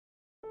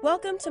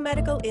Welcome to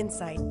Medical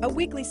Insight, a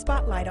weekly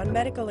spotlight on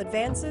medical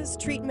advances,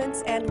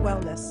 treatments, and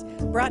wellness,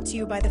 brought to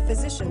you by the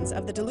physicians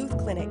of the Duluth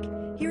Clinic.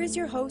 Here is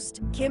your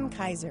host, Kim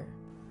Kaiser.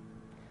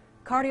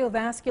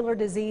 Cardiovascular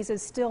disease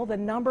is still the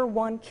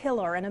 #1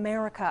 killer in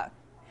America.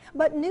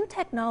 But new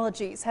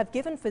technologies have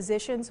given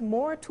physicians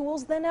more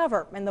tools than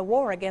ever in the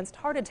war against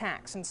heart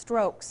attacks and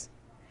strokes.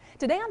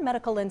 Today on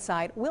Medical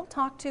Insight, we'll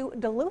talk to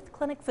Duluth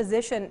Clinic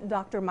physician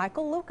Dr.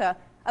 Michael Luca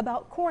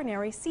about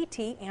coronary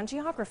CT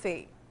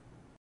angiography.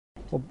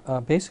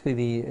 Well, basically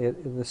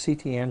the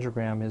CT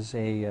angiogram is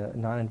a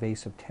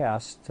non-invasive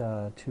test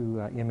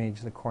to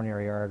image the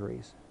coronary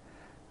arteries.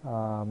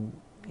 And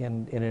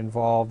it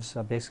involves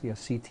basically a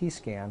CT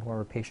scan where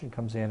a patient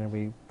comes in and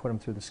we put them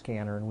through the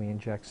scanner and we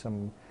inject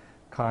some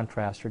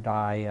contrast or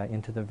dye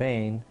into the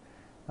vein,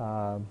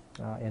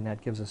 and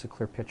that gives us a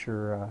clear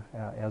picture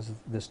as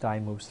this dye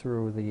moves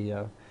through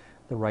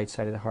the right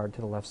side of the heart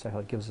to the left side.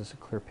 It gives us a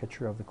clear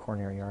picture of the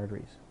coronary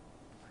arteries.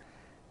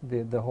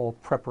 The whole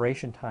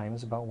preparation time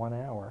is about 1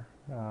 hour,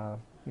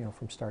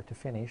 from start to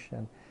finish,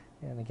 and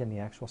again the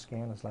actual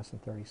scan is less than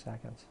 30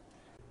 seconds.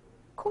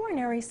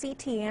 Coronary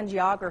CT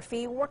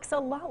angiography works a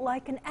lot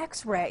like an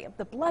X-ray of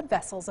the blood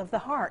vessels of the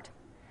heart.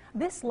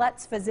 This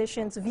lets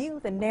physicians view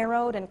the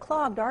narrowed and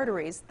clogged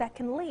arteries that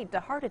can lead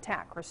to heart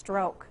attack or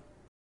stroke.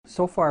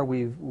 So far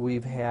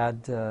we've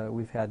had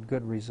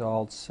good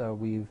results.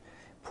 We've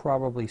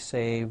probably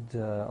saved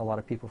a lot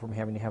of people from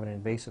having to have an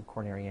invasive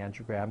coronary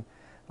angiogram.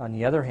 On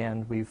the other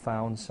hand, we've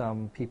found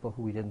some people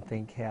who we didn't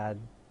think had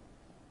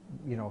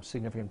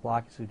significant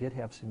blockages who did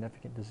have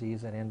significant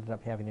disease and ended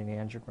up having an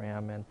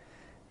angiogram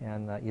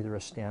and either a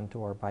stent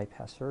or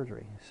bypass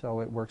surgery. So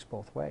it works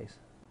both ways.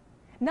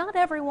 Not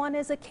everyone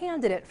is a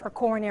candidate for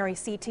coronary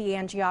CT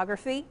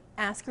angiography.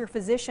 Ask your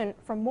physician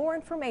for more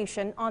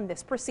information on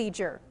this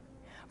procedure.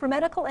 For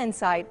Medical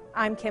Insight,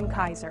 I'm Kim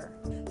Kaiser.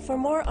 For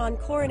more on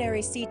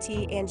coronary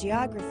CT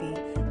angiography,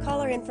 call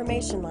our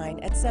information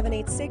line at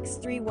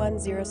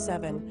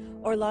 786-3107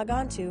 or log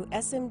on to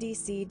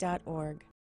smdc.org.